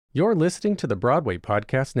You're listening to the Broadway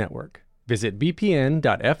Podcast Network. Visit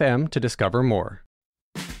bpn.fm to discover more.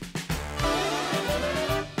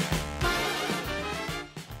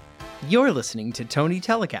 You're listening to Tony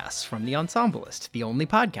Telecasts from The Ensemblist, the only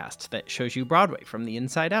podcast that shows you Broadway from the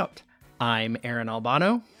inside out. I'm Aaron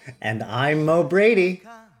Albano. And I'm Mo Brady.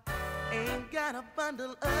 Ain't got a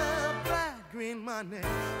bundle of bright green money,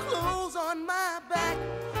 clothes on my back.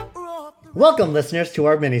 Welcome, listeners, to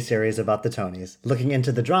our miniseries about the Tonys, looking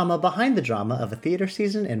into the drama behind the drama of a theater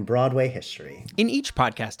season in Broadway history. In each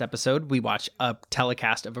podcast episode, we watch a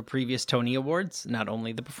telecast of a previous Tony Awards, not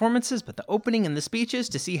only the performances, but the opening and the speeches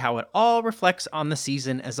to see how it all reflects on the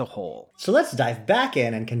season as a whole. So let's dive back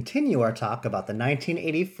in and continue our talk about the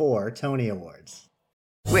 1984 Tony Awards.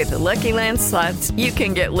 With the Lucky Land Slots, you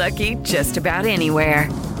can get lucky just about anywhere.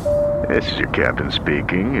 This is your captain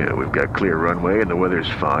speaking. We've got clear runway and the weather's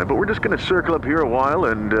fine, but we're just going to circle up here a while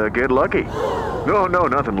and get lucky. No,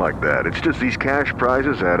 nothing like that. It's just these cash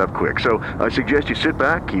prizes add up quick. So I suggest you sit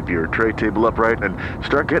back, keep your tray table upright, and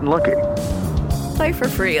start getting lucky. Play for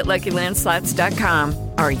free at LuckyLandSlots.com.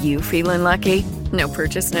 Are you feeling lucky? No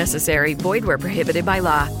purchase necessary. Void where prohibited by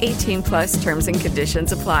law. 18 plus terms and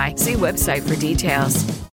conditions apply. See website for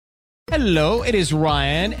details. Hello, it is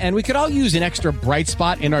Ryan, and we could all use an extra bright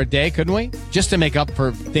spot in our day, couldn't we? Just to make up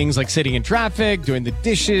for things like sitting in traffic, doing the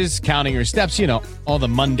dishes, counting your steps, you know, all the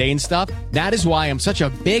mundane stuff. That is why I'm such a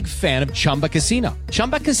big fan of Chumba Casino.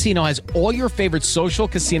 Chumba Casino has all your favorite social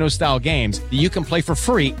casino-style games that you can play for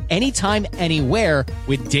free anytime, anywhere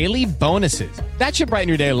with daily bonuses. That should brighten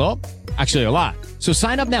your day a little. Actually, a lot. So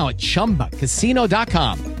sign up now at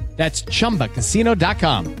ChumbaCasino.com. That's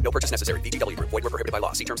ChumbaCasino.com. No purchase necessary. VGW Group. Void where prohibited by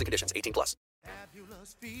law. See terms and conditions. 18 plus.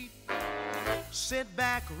 Fabulous feet. Sit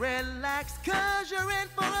back, relax, 'cause you're in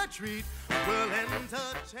for a treat. We'll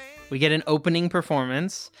entertain. We get an opening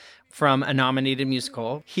performance from a nominated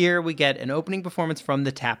musical. Here we get an opening performance from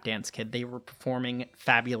the Tap Dance Kid. They were performing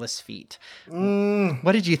Fabulous Feet.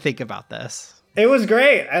 What did you think about this? It was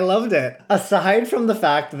great. I loved it. Aside from the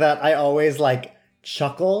fact that I always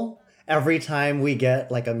chuckle every time we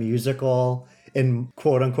get a musical in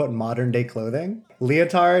quote unquote modern day clothing,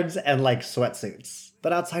 leotards and sweatsuits.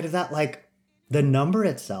 But outside of that, the number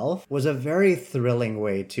itself was a very thrilling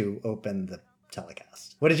way to open the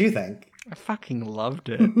telecast. What did you think? I fucking loved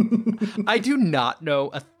it. I do not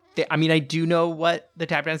know I do know what the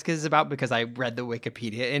Tap Dance Kid is about because I read the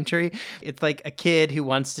Wikipedia entry. It's like a kid who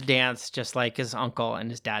wants to dance just like his uncle,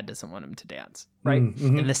 and his dad doesn't want him to dance, right?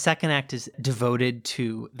 Mm-hmm. And the second act is devoted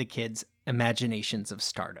to the kid's imaginations of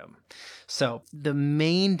stardom. So the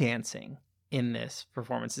main dancing in this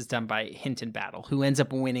performance is done by Hinton Battle, who ends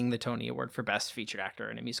up winning the Tony Award for Best Featured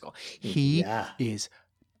Actor in a Musical. He is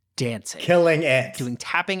dancing, killing it, doing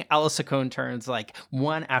tapping Alicone turns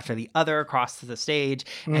one after the other across the stage.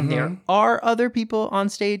 And there are other people on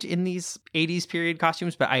stage in these 80s period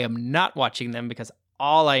costumes, but I am not watching them because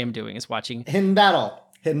all I am doing is watching Hidden Battle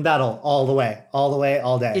all the way,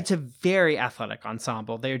 all day. It's a very athletic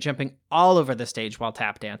ensemble. They're jumping all over the stage while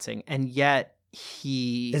tap dancing, and yet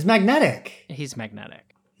he's magnetic. He's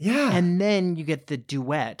magnetic. Yeah. And then you get the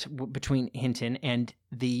duet between Hinton and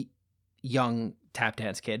the young tap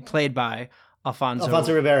dance kid, played by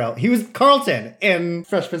Alfonso Ribeiro. He was Carlton in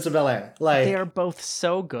Fresh Prince of Bel-Air. They are both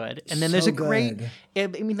so good. And then there's a great,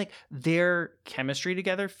 their chemistry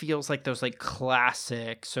together feels like those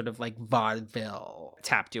classic sort of vaudeville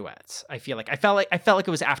tap duets. I felt like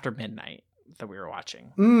it was after midnight that we were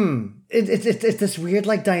watching. It's this weird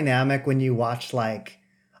dynamic when you watch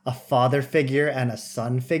a father figure and a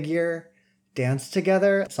son figure dance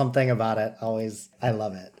together. Something about it I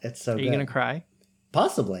love it. It's so good. Are you gonna cry?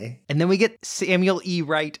 Possibly. And then we get Samuel E.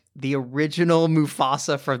 Wright, the original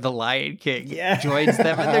Mufasa for The Lion King, joins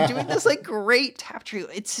them, and they're doing this great tap trio.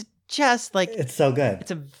 It's just it's so good.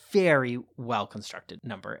 It's a very well constructed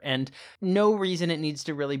number, and no reason it needs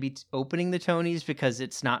to really be opening the Tonys because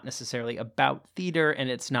it's not necessarily about theater, and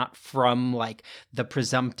it's not from the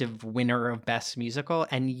presumptive winner of Best Musical,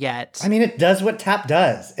 and yet it does what tap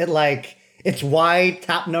does. It's why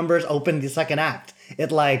tap numbers open the second act.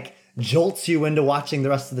 It jolts you into watching the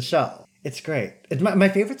rest of the show. It's great. My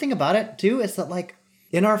favorite thing about it, too, is that,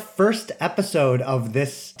 in our first episode of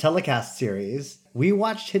this telecast series, we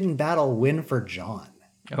watched Hidden Battle win for John.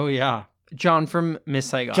 Oh, yeah. John from Miss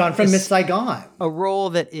Saigon. Miss Saigon. A role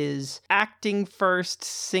that is acting first,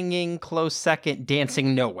 singing close second,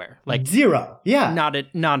 dancing nowhere. Zero. Yeah.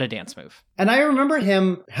 Not a dance move. And I remember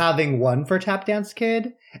him having won for Tap Dance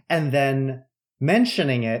Kid and then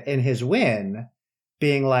mentioning it in his win,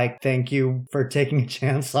 being thank you for taking a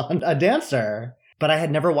chance on a dancer. but I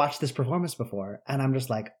had never watched this performance before. And I'm just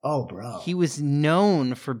like, oh, bro. He was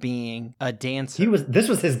known for being a dancer. This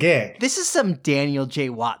was his gig. This is some Daniel J.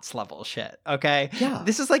 Watts level shit, okay? Yeah.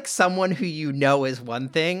 This is like someone who you know is one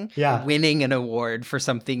thing, winning an award for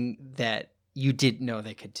something that you didn't know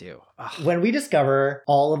they could do. Ugh. When we discover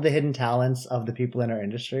all of the hidden talents of the people in our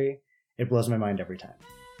industry, it blows my mind every time.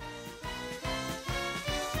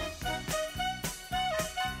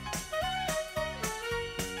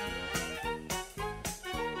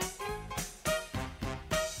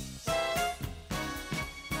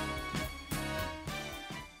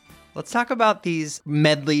 Let's talk about these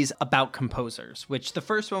medleys about composers, which the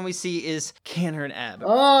first one we see is Cantor and Ebb.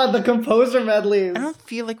 Oh, the composer medleys. I don't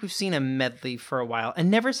feel like we've seen a medley for a while and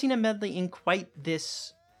never seen a medley in quite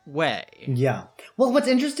this way. Yeah. Well, what's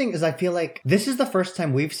interesting is I feel like this is the first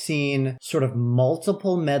time we've seen sort of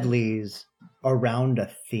multiple medleys around a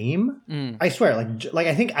theme. I swear, like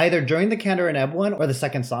I think either during the Cantor and Ebb one or the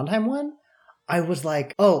second Sondheim one, I was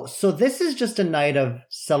like, oh, so this is just a night of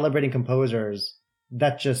celebrating composers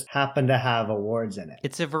that just happen to have awards in it.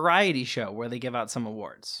 It's a variety show where they give out some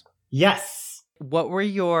awards. Yes. What were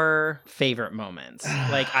your favorite moments?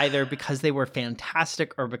 Like either because they were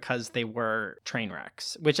fantastic or because they were train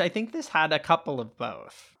wrecks, which I think this had a couple of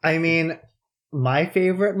both. I mean, my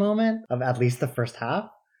favorite moment of at least the first half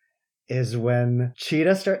is when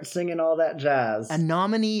Cheetah starts singing all that jazz. A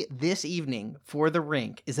nominee this evening for The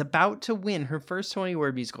Rink is about to win her first Tony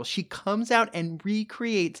Award musical. She comes out and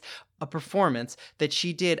recreates a performance that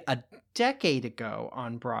she did a decade ago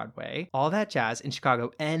on Broadway, all that jazz in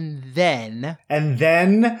Chicago, and then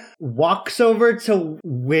walks over to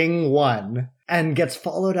Wing 1 and gets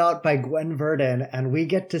followed out by Gwen Verdon, and we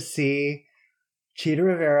get to see Cheetah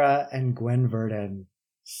Rivera and Gwen Verdon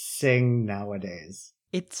sing Nowadays.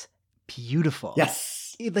 It's beautiful.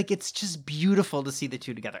 Yes. It's just beautiful to see the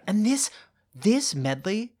two together. And this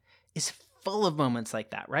medley is full of moments like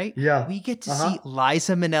that, right? Yeah. We get to see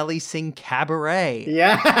Liza Minnelli sing Cabaret.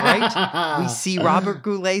 Yeah. Right? We see Robert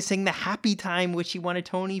Goulet sing The Happy Time, which he won a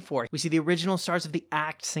Tony for. We see the original stars of The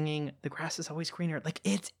Act singing The Grass is Always Greener. Like,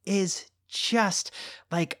 it is just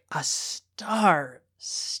like a star-studded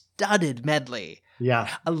medley. Yeah.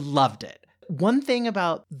 I loved it. One thing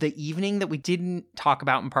about the evening that we didn't talk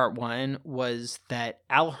about in part one was that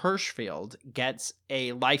Al Hirschfeld gets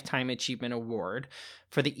a Lifetime Achievement Award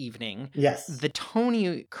for the evening. Yes. The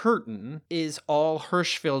Tony curtain is all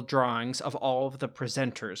Hirschfeld drawings of all of the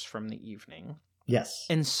presenters from the evening. Yes.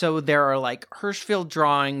 And so there are like Hirschfeld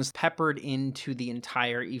drawings peppered into the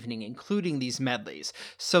entire evening, including these medleys.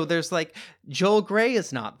 So there's like Joel Grey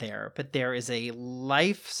is not there, but there is a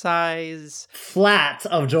life-size flat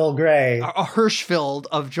of Joel Grey. A Hirschfeld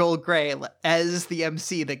of Joel Grey as the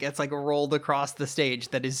MC that gets like rolled across the stage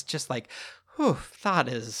that is just like, whew,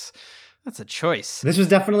 that's a choice. This was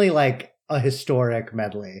definitely like a historic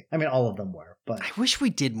medley. I mean, all of them were, but I wish we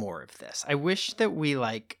did more of this. I wish that we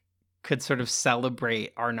could sort of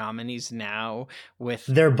celebrate our nominees now with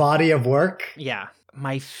their body of work. Yeah.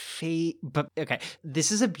 But okay,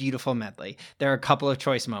 this is a beautiful medley. There are a couple of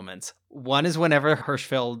choice moments. One is whenever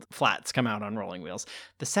Hirschfeld flats come out on rolling wheels.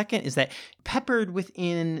 The second is that peppered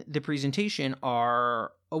within the presentation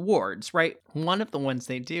are awards, right? One of the ones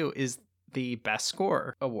they do is the Best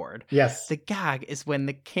Score Award. Yes. The gag is when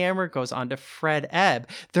the camera goes on to Fred Ebb.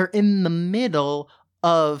 They're in the middle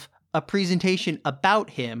of a presentation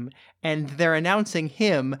about him, and they're announcing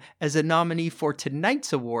him as a nominee for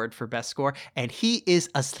tonight's award for Best Score, and he is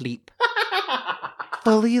asleep.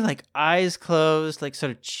 Fully, eyes closed,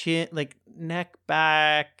 sort of chin, neck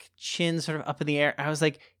back, chin sort of up in the air. I was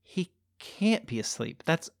like, he can't be asleep.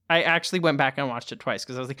 I actually went back and watched it twice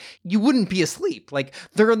because I was like, you wouldn't be asleep.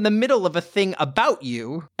 They're in the middle of a thing about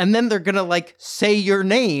you, and then they're gonna say your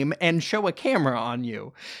name and show a camera on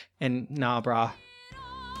you. And nah, brah.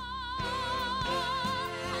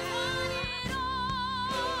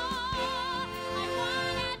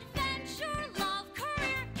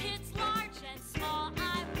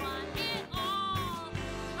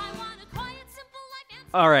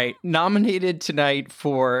 All right, nominated tonight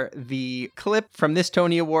for the clip from this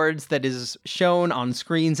Tony Awards that is shown on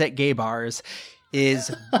screens at gay bars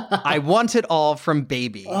is I Want It All from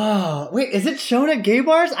Baby. Oh, wait, is it shown at gay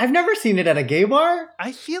bars? I've never seen it at a gay bar.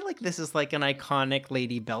 I feel like this is an iconic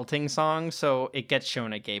Lady Belting song, so it gets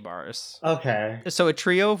shown at gay bars. Okay. So a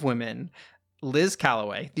trio of women, Liz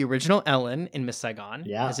Calloway, the original Ellen in Miss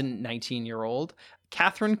Saigon, as a 19-year-old.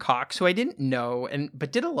 Catherine Cox, who I didn't know,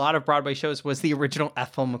 but did a lot of Broadway shows, was the original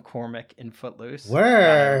Ethel McCormick in Footloose.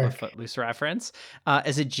 Word. A Footloose reference,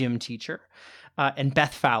 as a gym teacher. And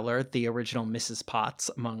Beth Fowler, the original Mrs. Potts,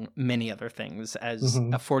 among many other things, as a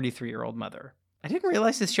 43-year-old mother. I didn't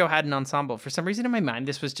realize this show had an ensemble. For some reason in my mind,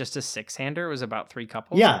 this was just a six-hander. It was about 3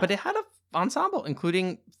 couples. Yeah. But it had an ensemble,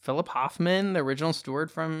 including Philip Hoffman, the original steward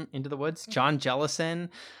from Into the Woods, John Jellison,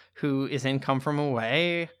 who is in Come From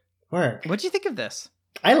Away. Work. What'd you think of this?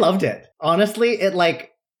 I loved it. Honestly,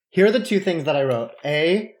 here are the 2 things that I wrote.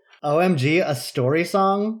 A, OMG, a story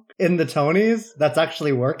song in the Tonys that's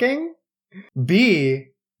actually working. B,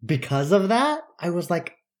 because of that, I was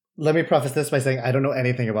like, let me preface this by saying I don't know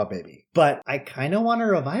anything about Baby, but I kind of want a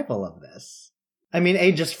revival of this. I mean,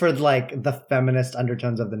 A, just for like the feminist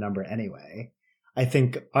undertones of the number anyway, I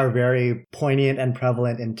think are very poignant and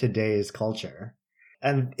prevalent in today's culture.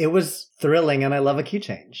 And it was thrilling, and I love a key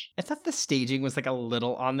change. I thought the staging was like a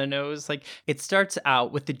little on the nose. Like, it starts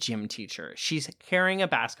out with the gym teacher. She's carrying a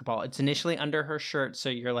basketball. It's initially under her shirt, so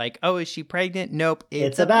you're like, oh, is she pregnant? Nope,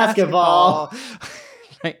 it's a basketball.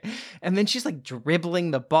 Right? And then she's like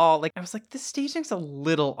dribbling the ball. Like, I was like, this staging's a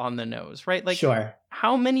little on the nose, right? Like, sure.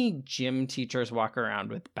 How many gym teachers walk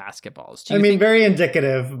around with basketballs? Very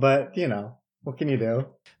indicative, but what can you do?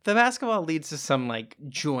 The basketball leads to some like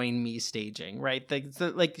join me staging, right?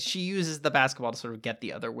 Like she uses the basketball to sort of get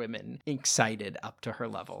the other women excited up to her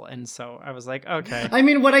level. And so I was like, okay. I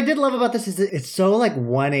mean, what I did love about this is it's so like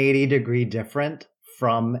 180-degree different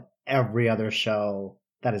from every other show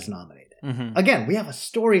that is nominated. Mm-hmm. Again, we have a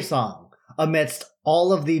story song amidst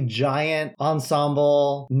all of the giant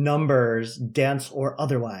ensemble numbers, dance or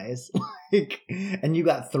otherwise. And you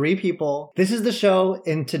got 3 people. This is the show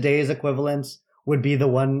in today's equivalence would be the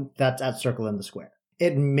one that's at Circle in the Square.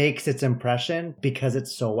 It makes its impression because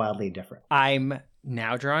it's so wildly different. I'm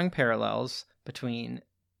now drawing parallels between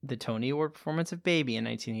the Tony Award performance of Baby in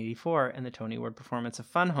 1984 and the Tony Award performance of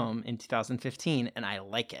Fun Home in 2015, and I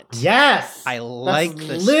like it. Yes! I like That's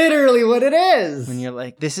this. literally what it is! When you're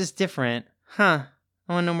like, this is different. Huh.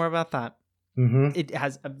 I want to know more about that. Mm-hmm. It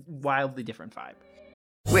has a wildly different vibe.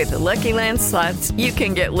 With the Lucky Land Slots, you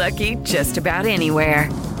can get lucky just about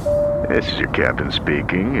anywhere. This is your captain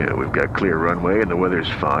speaking. We've got clear runway and the weather's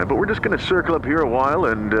fine, but we're just going to circle up here a while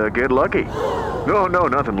and get lucky. No,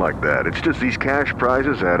 nothing like that. It's just these cash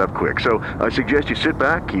prizes add up quick. So I suggest you sit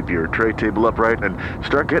back, keep your tray table upright, and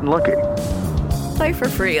start getting lucky. Play for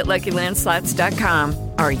free at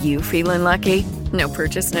LuckyLandSlots.com. Are you feeling lucky? No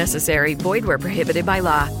purchase necessary. Void where prohibited by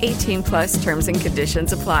law. 18+ terms and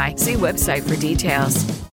conditions apply. See website for details.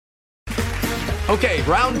 Okay,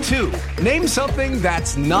 round 2. Name something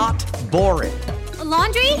that's not boring. A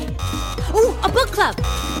laundry? Ooh, a book club.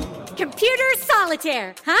 Computer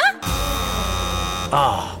solitaire, huh?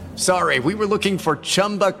 Ah, sorry, we were looking for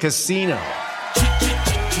Chumba Casino.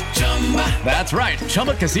 That's right,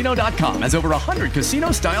 ChumbaCasino.com has over 100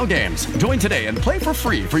 casino-style games. Join today and play for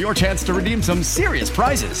free for your chance to redeem some serious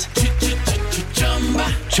prizes.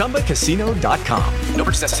 ChumbaCasino.com. No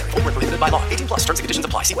purchase necessary. Void where prohibited by law. 18+ terms and conditions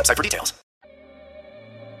apply. See website for details.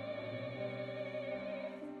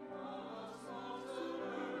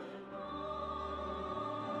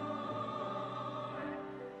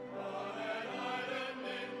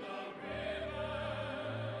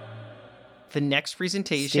 The next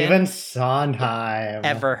presentation. Stephen Sondheim.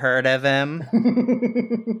 Ever heard of him?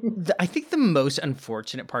 I think the most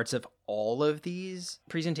unfortunate parts of all of these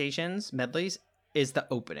presentations, medleys, is the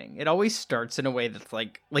opening. It always starts in a way that's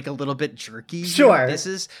like a little bit jerky. Sure. This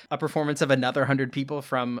is a performance of another 100 people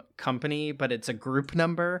from Company, but it's a group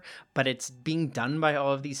number, but it's being done by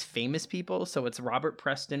all of these famous people. So it's Robert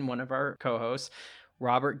Preston, one of our co-hosts,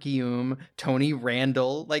 Robert Guillaume, Tony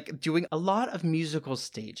Randall, like doing a lot of musical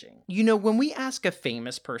staging. You know, when we ask a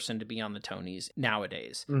famous person to be on the Tonys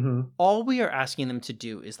nowadays, all we are asking them to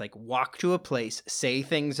do is like walk to a place, say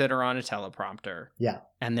things that are on a teleprompter,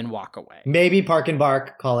 and then walk away. Maybe park and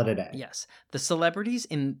bark, call it a day. Yes. The celebrities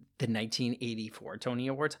in the 1984 Tony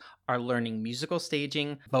Awards are learning musical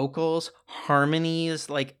staging, vocals, harmonies,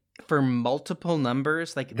 like for multiple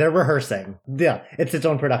numbers. Like they're rehearsing. Yeah, it's its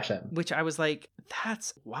own production. Which I was like,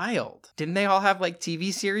 that's wild. Didn't they all have like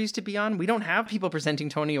TV series to be on? We don't have people presenting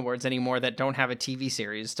Tony Awards anymore that don't have a TV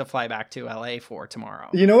series to fly back to LA for tomorrow.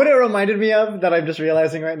 You know what it reminded me of that I'm just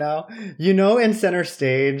realizing right now? You know in Center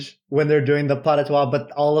Stage when they're doing the pas de trois,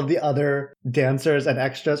 but all of the other dancers and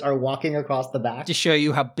extras are walking across the back? To show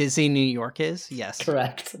you how busy New York is? Yes.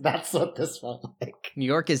 Correct. That's what this felt like. New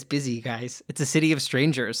York is busy, guys. It's a city of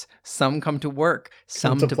strangers. Some come to work,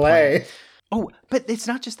 some to play. Oh, but it's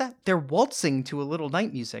not just that. They're waltzing to a little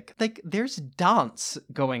night music. Like, there's dance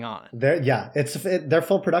going on. They're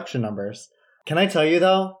full production numbers. Can I tell you,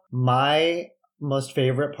 though, my most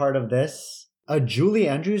favorite part of this? A Julie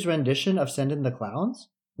Andrews rendition of Send in the Clowns,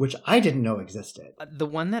 which I didn't know existed. The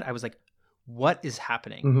one that I was like, what is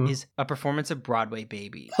happening is a performance of Broadway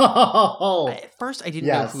Baby. Oh, At first, I didn't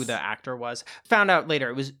know who the actor was. Found out later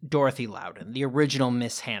it was Dorothy Loudon, the original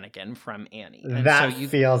Miss Hannigan from Annie. And that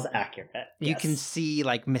feels accurate. You can see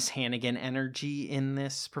like Miss Hannigan energy in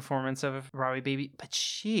this performance of Broadway Baby, but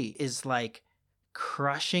she is like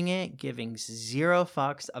crushing it, giving zero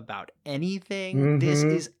fucks about anything. This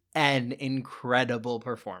is an incredible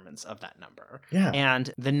performance of that number. Yeah.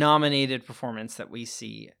 And the nominated performance that we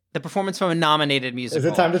see, the performance from a nominated musical.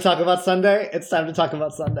 Is it time to talk about Sunday? It's time to talk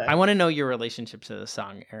about Sunday. I want to know your relationship to the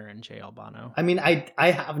song, Aaron J. Albano. I mean,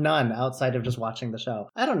 I have none outside of just watching the show.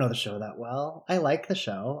 I don't know the show that well. I like the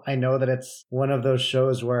show. I know that it's one of those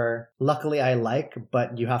shows where luckily I like,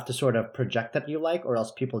 but you have to sort of project that you like or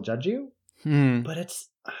else people judge you. But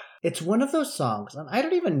it's one of those songs, and I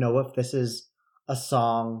don't even know if this is a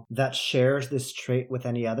song that shares this trait with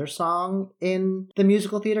any other song in the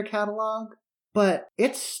musical theater catalog, but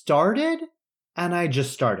it started and I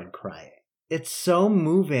just started crying. It's so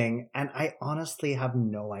moving, and I honestly have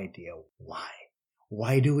no idea why.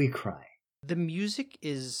 Why do we cry? The music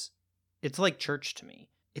it's like church to me.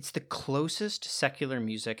 It's the closest secular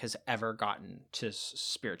music has ever gotten to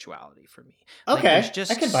spirituality for me. Okay, like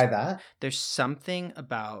I can buy that. There's something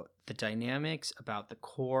about the dynamics, about the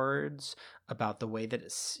chords, about the way that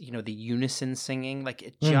it's, the unison singing. Like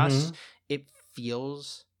it just, it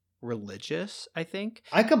feels religious, I think.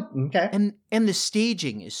 Okay. And the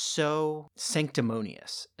staging is so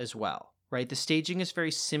sanctimonious as well. Right? The staging is very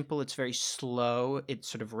simple. It's very slow. It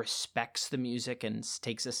sort of respects the music and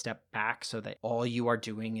takes a step back so that all you are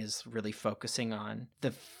doing is really focusing on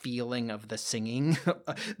the feeling of the singing,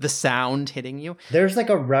 the sound hitting you. There's like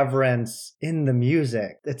a reverence in the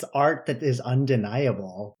music. It's art that is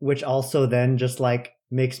undeniable, which also then just like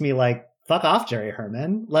makes me like, fuck off, Jerry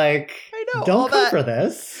Herman. Like, I know, don't come for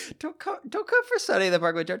this. Don't come for Sunday at the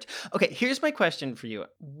Parkway Church. Okay, here's my question for you.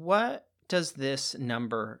 What does this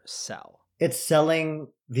number sell? It's selling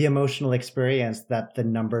the emotional experience that the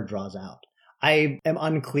number draws out. I am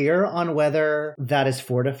unclear on whether that is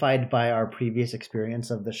fortified by our previous experience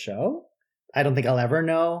of the show. I don't think I'll ever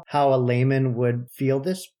know how a layman would feel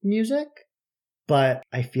this music, but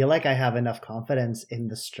I feel like I have enough confidence in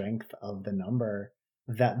the strength of the number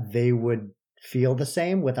that they would feel the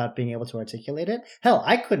same without being able to articulate it. Hell,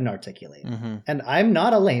 I couldn't articulate it, and I'm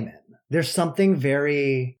not a layman. There's something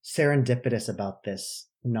very serendipitous about this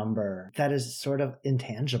number that is sort of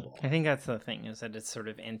intangible. I think that's the thing, is that it's sort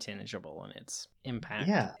of intangible in its impact.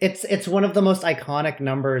 Yeah, it's one of the most iconic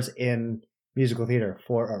numbers in musical theater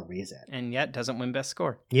for a reason. And yet doesn't win Best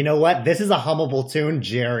Score. You know what? This is a hummable tune,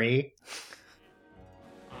 Jerry.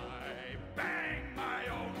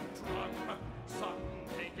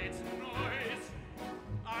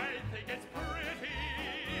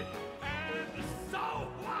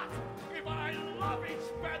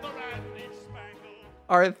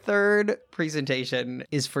 Our third presentation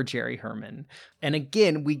is for Jerry Herman. And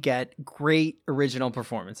again, we get great original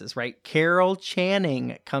performances, right? Carol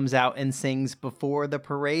Channing comes out and sings Before the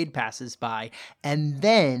Parade Passes By, and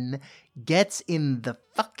then gets in the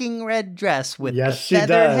fucking red dress with the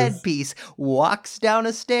feathered headpiece, walks down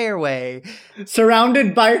a stairway.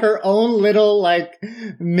 Surrounded by her own little, like,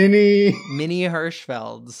 mini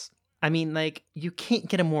Hirschfelds. I mean, like, you can't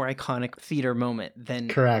get a more iconic theater moment than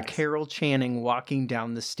Carol Channing walking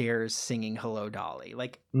down the stairs singing Hello, Dolly.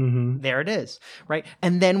 Like, there it is, right?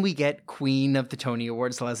 And then we get Queen of the Tony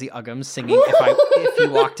Awards, Leslie Uggams, singing If You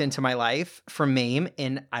Walked Into My Life from Mame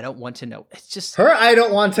in I Don't Want to Know. It's just... Her I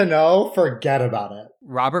Don't Want to Know, forget about it.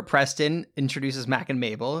 Robert Preston introduces Mac and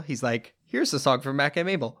Mabel. He's like, here's a song from Mac and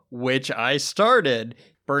Mabel, which I started.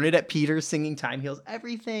 Bernadette Peters singing Time Heals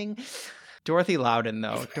Everything. Dorothy Loudon,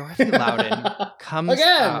 though. Dorothy Loudon comes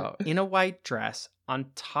out in a white dress on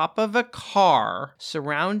top of a car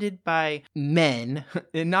surrounded by men,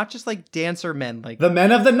 and not just like dancer men, like the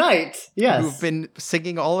men of the night, yes, who've been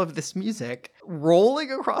singing all of this music, rolling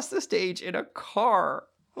across the stage in a car.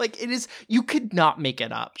 Like, it is, you could not make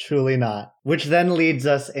it up. Truly not. Which then leads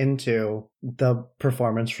us into the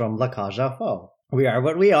performance from La Cage aux Folles. We are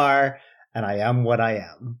what we are, and I am what I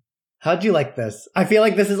am. How'd you like this? I feel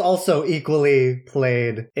like this is also equally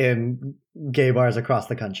played in gay bars across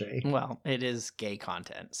the country. Well, it is gay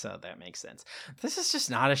content, so that makes sense. This is just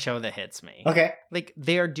not a show that hits me. Okay. Like,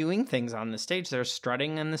 they are doing things on the stage. They're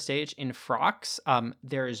strutting on the stage in frocks.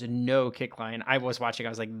 There is no kick line. I was watching, I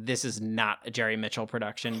was like, this is not a Jerry Mitchell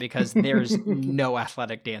production because there's no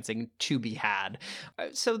athletic dancing to be had.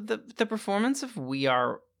 So the performance of We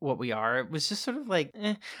Are What We Are, it was just sort of like,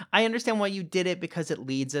 I understand why you did it because it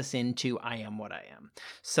leads us into I Am What I Am.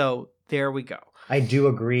 So there we go. I do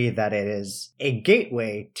agree that it is a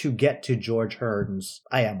gateway to get to George Hearn's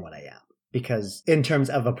I Am What I Am. Because in terms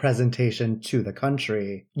of a presentation to the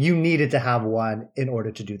country, you needed to have one in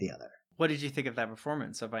order to do the other. What did you think of that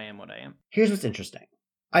performance of I Am What I Am? Here's what's interesting.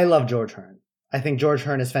 I love George Hearn. I think George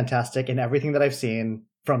Hearn is fantastic in everything that I've seen,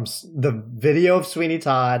 from the video of Sweeney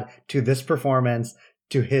Todd to this performance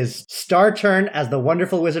to his star turn as the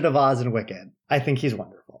wonderful Wizard of Oz in Wicked. I think he's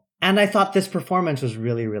wonderful. And I thought this performance was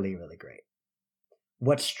really, really, really great.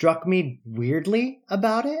 What struck me weirdly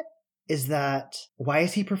about it is that, why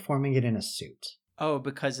is he performing it in a suit? Oh,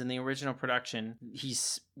 because in the original production,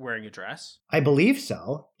 he's wearing a dress? I believe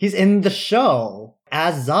so. He's in the show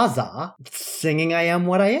as Zaza, singing I Am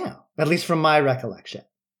What I Am, at least from my recollection.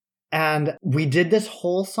 And we did this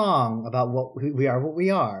whole song about what we are, what we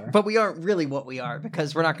are. But we aren't really what we are,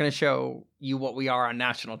 because we're not going to show you what we are on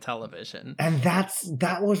national television. And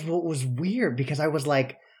that was what was weird, because I was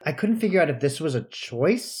like, I couldn't figure out if this was a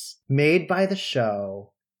choice made by the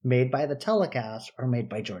show, made by the telecast, or made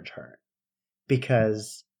by George Hearn.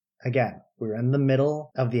 Because, again, we're in the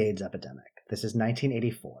middle of the AIDS epidemic. This is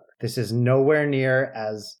 1984. This is nowhere near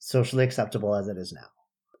as socially acceptable as it is now.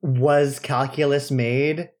 Was calculus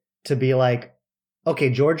made to be like, okay,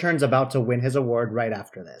 George Hearn's about to win his award right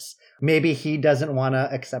after this. Maybe he doesn't want to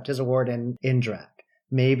accept his award in drag.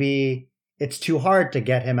 Maybe it's too hard to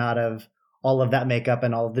get him out of all of that makeup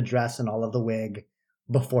and all of the dress and all of the wig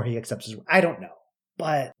before he accepts his award. I don't know.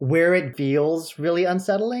 But where it feels really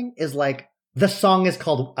unsettling is like, the song is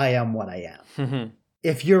called I Am What I Am.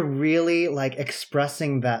 If you're really like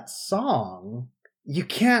expressing that song, you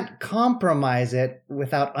can't compromise it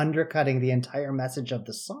without undercutting the entire message of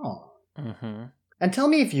the song. Mm-hmm. And tell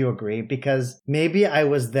me if you agree, because maybe I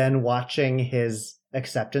was then watching his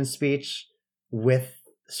acceptance speech with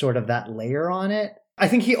sort of that layer on it. I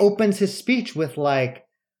think he opens his speech with like,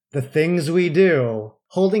 the things we do,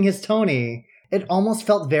 holding his Tony. It almost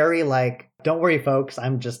felt very like, don't worry, folks,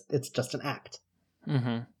 it's just an act.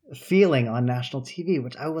 Mm-hmm. Feeling on national TV,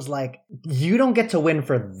 which I was like, you don't get to win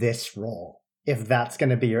for this role if that's going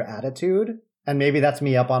to be your attitude. And maybe that's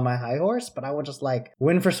me up on my high horse, but I would just like,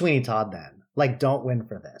 win for Sweeney Todd then. Like, don't win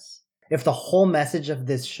for this. If the whole message of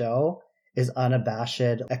this show is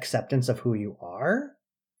unabashed acceptance of who you are,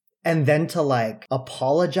 and then to like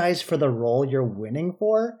apologize for the role you're winning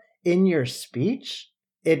for in your speech,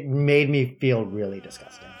 it made me feel really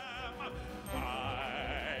disgusting.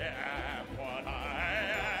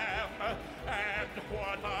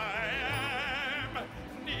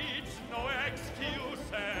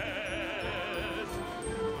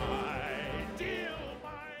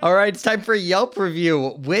 All right, it's time for a Yelp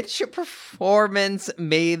review. Which performance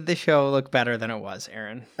made the show look better than it was,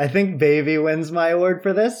 Aaron? I think Baby wins my award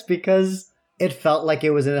for this because it felt like it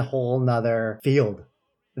was in a whole nother field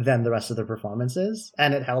than the rest of the performances,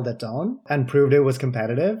 and it held its own and proved it was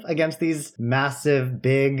competitive against these massive,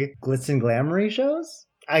 big glitz and glamoury shows.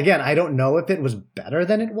 Again, I don't know if it was better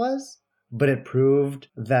than it was, but it proved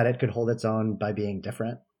that it could hold its own by being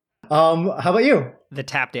different. How about you? The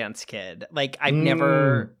Tap Dance Kid. Like, I've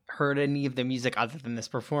never heard any of the music other than this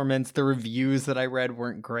performance. The reviews that I read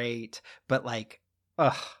weren't great, but like,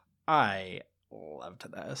 I loved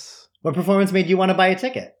this. What performance made you want to buy a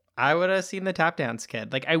ticket? I would have seen the Tap Dance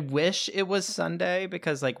Kid. Like, I wish it was Sunday,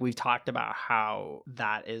 because like we've talked about how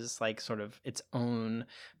that is like sort of its own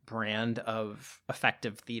brand of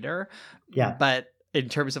effective theater. Yeah. But in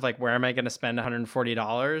terms of like, where am I going to spend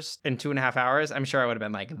 $140 in 2.5 hours? I'm sure I would have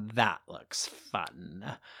been like, that looks fun.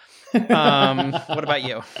 What about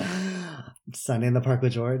you? Sunday in the Park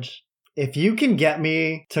with George. If you can get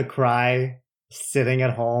me to cry sitting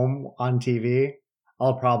at home on TV,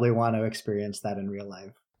 I'll probably want to experience that in real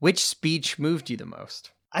life. Which speech moved you the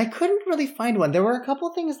most? I couldn't really find one. There were a couple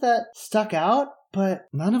things that stuck out, but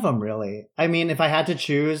none of them really. I mean, if I had to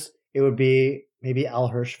choose, it would be maybe Al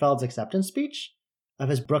Hirschfeld's acceptance speech of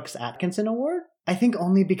his Brooks Atkinson Award. I think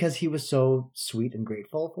only because he was so sweet and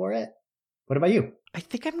grateful for it. What about you? I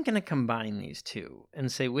think I'm going to combine these two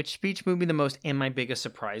and say which speech moved me the most and my biggest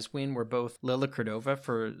surprise win were both Lila Cordova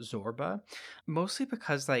for Zorba. Mostly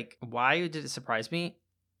because, like, why did it surprise me?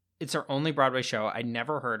 It's her only Broadway show. I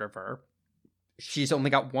never heard of her. She's only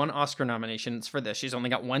got one Oscar nomination. It's for this. She's only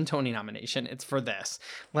got one Tony nomination. It's for this.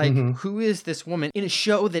 Like, who is this woman in a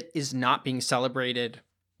show that is not being celebrated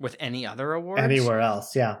with any other awards? Anywhere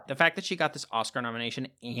else, yeah. The fact that she got this Oscar nomination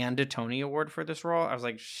and a Tony Award for this role, I was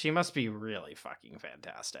like, she must be really fucking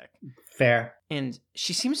fantastic. Fair. And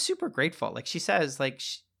she seems super grateful. Like, she says, like,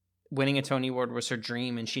 winning a Tony Award was her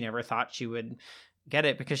dream, and she never thought she would get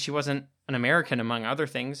it because she wasn't an American among other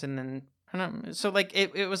things. And then, I don't know. So like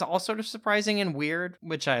it was all sort of surprising and weird,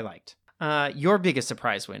 which I liked. Your biggest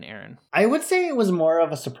surprise win, Aaron? I would say it was more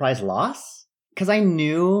of a surprise loss because I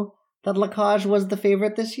knew that Lacage was the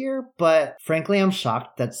favorite this year, but frankly, I'm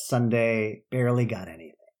shocked that Sunday barely got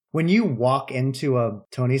anything. When you walk into a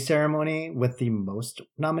Tony ceremony with the most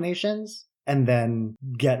nominations and then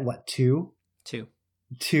get, what, 2? 2.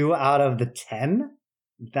 2 out of the 10?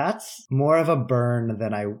 That's more of a burn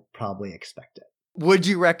than I probably expected. Would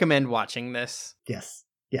you recommend watching this? Yes.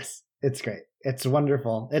 It's great. It's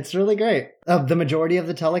wonderful. It's really great. The majority of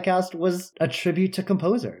the telecast was a tribute to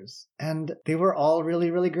composers, and they were all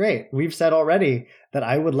really, really great. We've said already that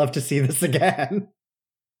I would love to see this again.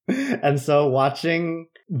 And so watching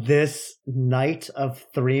this night of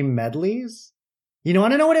 3 medleys, you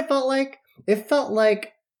want to know what it felt like? It felt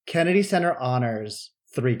like Kennedy Center honors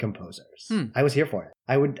 3 composers. I was here for it.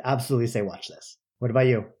 I would absolutely say watch this. What about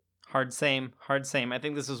you? Hard same. I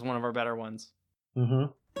think this was one of our better ones. Mm-hmm.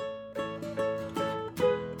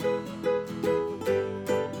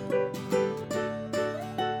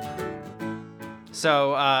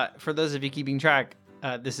 So for those of you keeping track,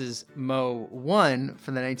 this is Mo 1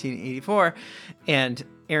 for the 1984 and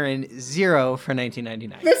Aaron 0 for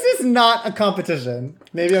 1999. This is not a competition.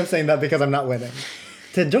 Maybe I'm saying that because I'm not winning.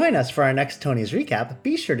 To join us for our next Tony's recap,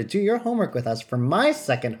 be sure to do your homework with us for my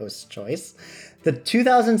second host choice, the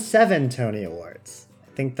 2007 Tony Awards.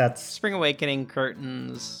 I think that's Spring Awakening,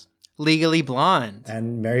 Curtains, Legally Blonde,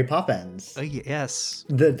 and Mary Poppins. Oh, yes.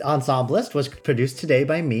 The ensemblist was produced today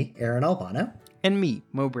by me, Aaron Albano. And me,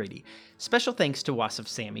 Mo Brady. Special thanks to Wasif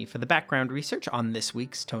Sami for the background research on this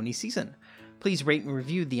week's Tony season. Please rate and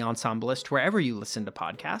review The Ensemblist wherever you listen to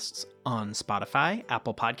podcasts, on Spotify,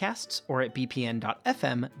 Apple Podcasts, or at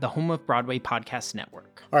bpn.fm, the home of Broadway Podcast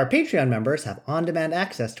Network. Our Patreon members have on-demand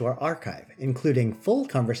access to our archive, including full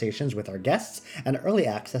conversations with our guests and early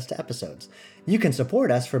access to episodes. You can support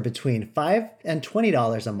us for between $5 and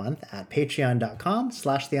 $20 a month at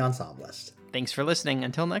patreon.com/theensemblist. Thanks for listening.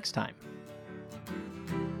 Until next time.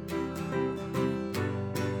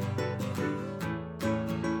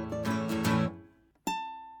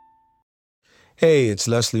 Hey, it's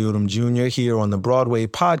Leslie Odom Jr. here on the Broadway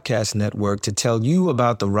Podcast Network to tell you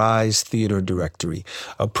about the Rise Theater Directory,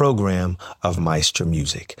 a program of Maestro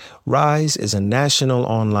Music. Rise is a national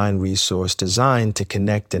online resource designed to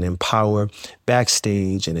connect and empower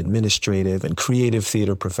backstage and administrative and creative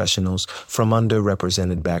theater professionals from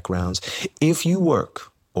underrepresented backgrounds. If you work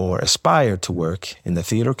or aspire to work in the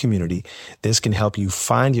theater community, this can help you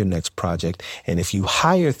find your next project. And if you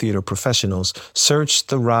hire theater professionals, search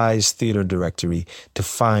the Rise Theater Directory to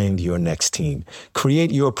find your next team.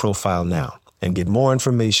 Create your profile now and get more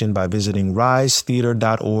information by visiting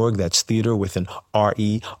risetheater.org. That's theater with an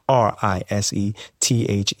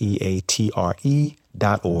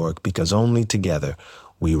RERISETHEATRE.org, because only together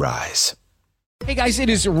we rise. Hey guys, it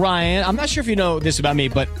is Ryan. I'm not sure if you know this about me,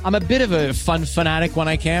 but I'm a bit of a fun fanatic when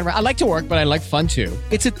I can. I like to work, but I like fun too.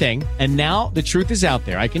 It's a thing. And now the truth is out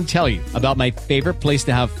there. I can tell you about my favorite place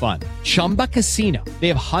to have fun. Chumba Casino. They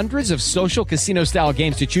have hundreds of social casino style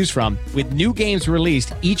games to choose from with new games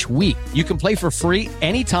released each week. You can play for free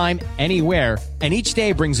anytime, anywhere. And each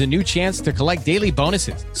day brings a new chance to collect daily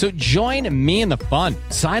bonuses. So join me in the fun.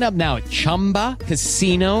 Sign up now at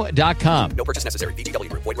ChumbaCasino.com. No purchase necessary. VGW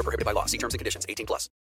Group. Void where prohibited by law. See terms and conditions. 18+.